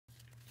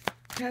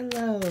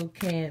Hello,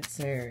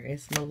 Cancer.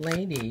 It's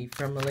Malady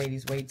from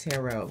Maladys Way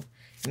Tarot,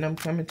 and I'm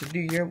coming to do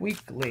your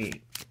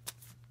weekend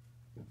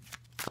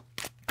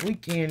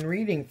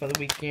reading for the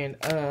weekend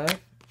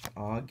of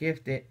All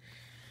Gifted.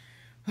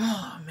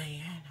 Oh,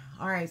 man.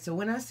 All right, so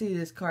when I see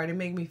this card, it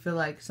makes me feel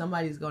like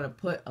somebody's going to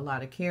put a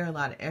lot of care, a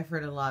lot of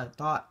effort, a lot of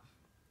thought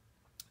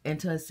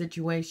into a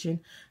situation,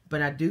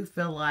 but I do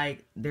feel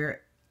like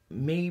there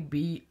may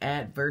be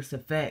adverse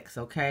effects,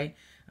 okay?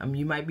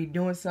 You might be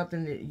doing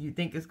something that you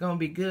think is going to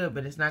be good,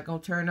 but it's not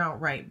going to turn out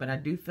right. But I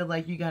do feel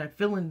like you got a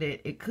feeling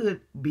that it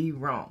could be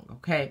wrong,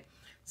 okay?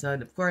 So,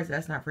 of course,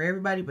 that's not for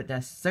everybody, but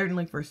that's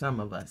certainly for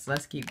some of us.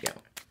 Let's keep going.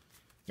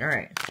 All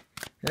right.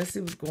 Let's see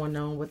what's going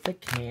on with the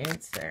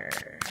Cancer.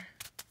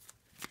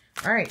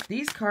 All right.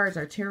 These cards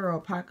are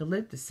Tarot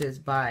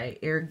Apocalyptices by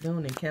Eric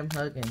Doon and Kim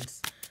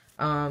Huggins.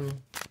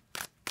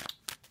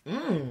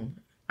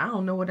 I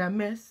don't know what I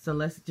missed, so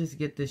let's just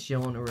get this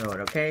show on the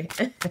road, okay?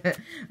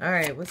 All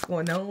right, what's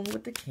going on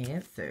with the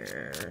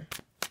Cancer?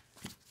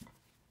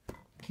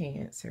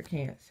 Cancer.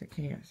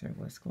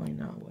 What's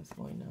going on?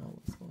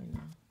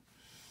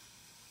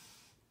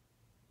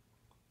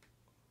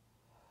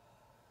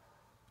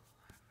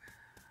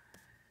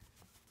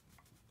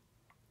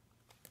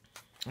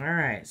 All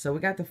right, so we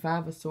got the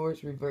Five of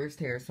Swords reversed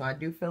here. So I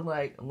do feel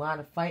like a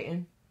lot of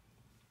fighting.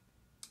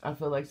 I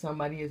feel like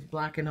somebody is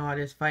blocking all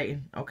this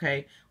fighting,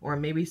 okay? Or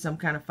maybe some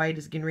kind of fight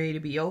is getting ready to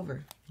be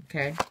over,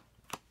 okay?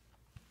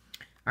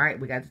 All right,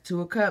 we got the Two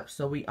of Cups.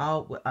 So we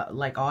all,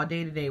 like all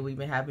day today, we've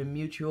been having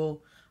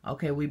mutual,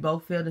 okay, we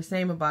both feel the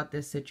same about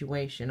this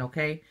situation,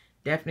 okay?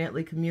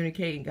 Definitely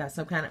communicating, got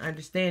some kind of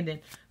understanding,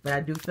 but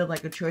I do feel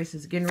like a choice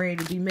is getting ready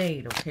to be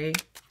made, okay?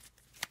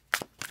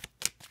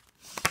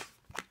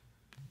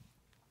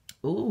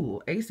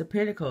 Ooh, Ace of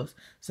Pentacles.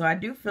 So I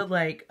do feel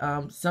like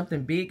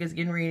something big is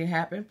getting ready to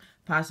happen.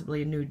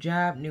 Possibly a new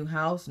job, new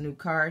house, new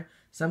car,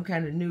 some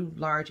kind of new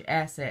large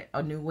asset,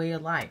 a new way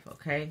of life,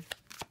 okay?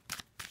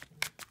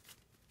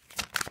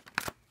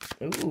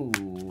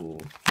 Ooh.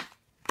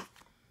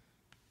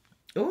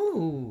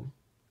 Ooh.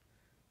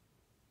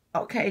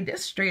 Okay,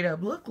 this straight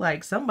up look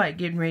like somebody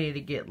getting ready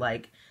to get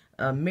like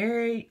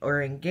married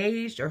or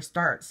engaged or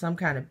start some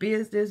kind of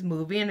business,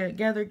 move in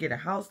together, get a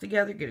house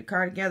together, get a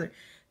car together.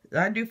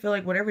 I do feel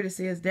like whatever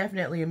this is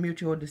definitely a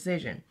mutual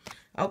decision.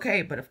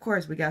 Okay, but of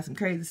course we got some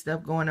crazy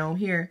stuff going on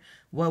here.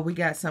 Well, we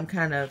got some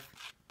kind of...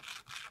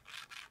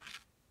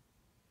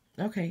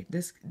 Okay,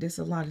 this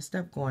a lot of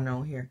stuff going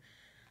on here.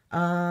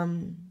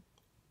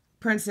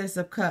 Princess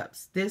of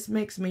Cups. This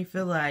makes me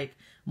feel like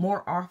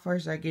more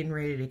offers are getting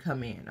ready to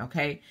come in,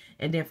 okay?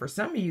 And then for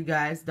some of you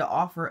guys, the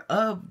offer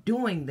of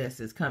doing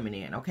this is coming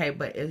in, okay?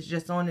 But it's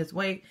just on its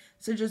way,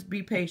 so just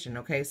be patient,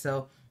 okay?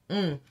 So,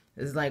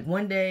 it's like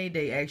one day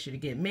they ask you to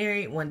get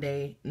married, one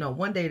day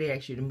they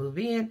ask you to move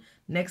in,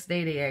 next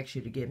day they ask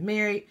you to get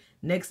married,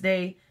 next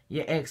day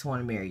your ex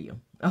want to marry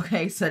you.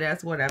 Okay, so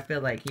that's what I feel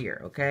like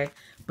here, okay?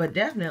 But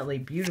definitely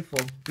beautiful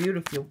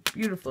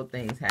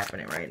things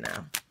happening right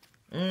now.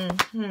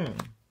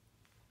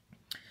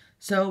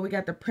 So we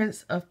got the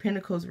Prince of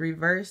Pentacles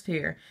reversed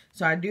here.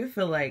 So I do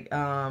feel like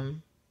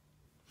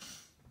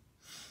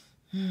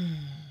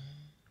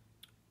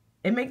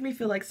it makes me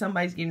feel like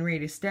somebody's getting ready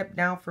to step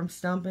down from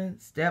something,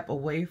 step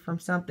away from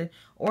something.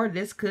 Or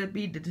this could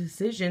be the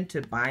decision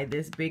to buy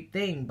this big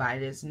thing, buy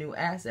this new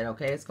asset,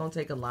 okay? It's going to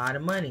take a lot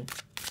of money.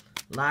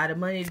 A lot of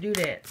money to do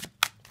that.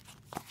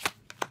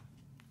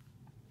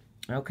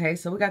 Okay,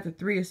 so we got the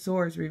Three of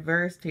Swords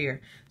reversed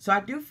here. So I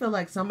do feel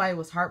like somebody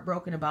was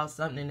heartbroken about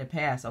something in the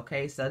past,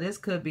 okay? So this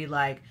could be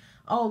like,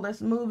 oh,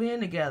 let's move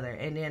in together.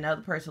 And then the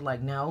other person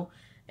like, no.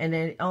 And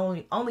then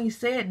only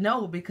said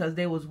no because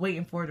they was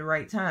waiting for the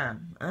right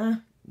time.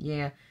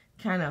 Yeah,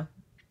 kind of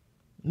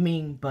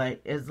mean,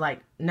 but it's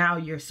like now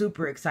you're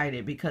super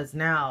excited because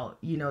now,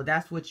 you know,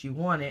 that's what you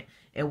wanted.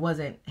 It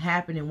wasn't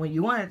happening when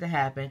you wanted it to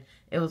happen.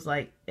 It was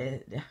like,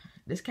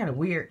 it's kind of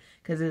weird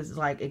because it's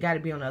like it got to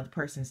be on the other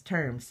person's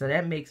terms. So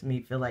that makes me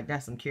feel like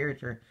that's some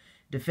character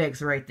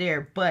defects right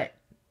there. But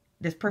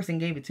this person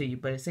gave it to you,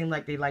 but it seemed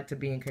like they like to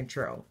be in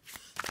control.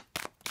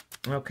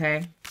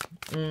 Okay.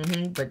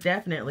 But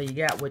definitely you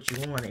got what you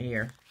wanted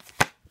here.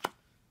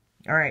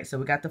 All right, so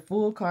we got the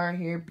Fool card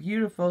here.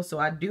 Beautiful. So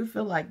I do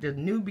feel like the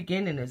new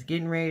beginning is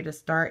getting ready to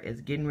start.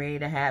 It's getting ready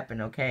to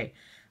happen, okay?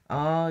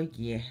 Oh,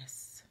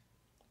 yes.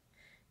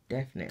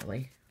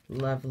 Definitely.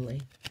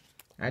 Lovely.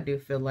 I do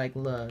feel like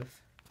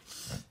love.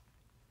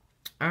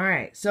 All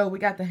right, so we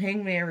got the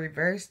Hangman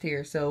reversed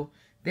here. So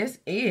this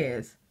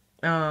is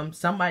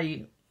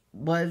somebody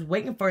was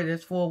waiting for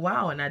this for a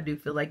while, and I do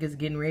feel like it's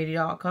getting ready to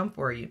all come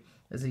for you.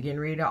 It's getting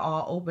ready to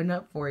all open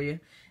up for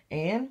you.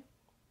 And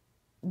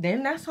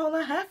then that's all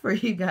I have for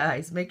you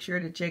guys. Make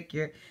sure to check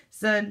your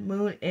sun,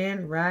 moon,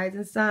 and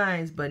rising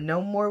signs. But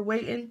no more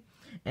waiting,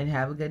 and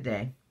have a good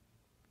day.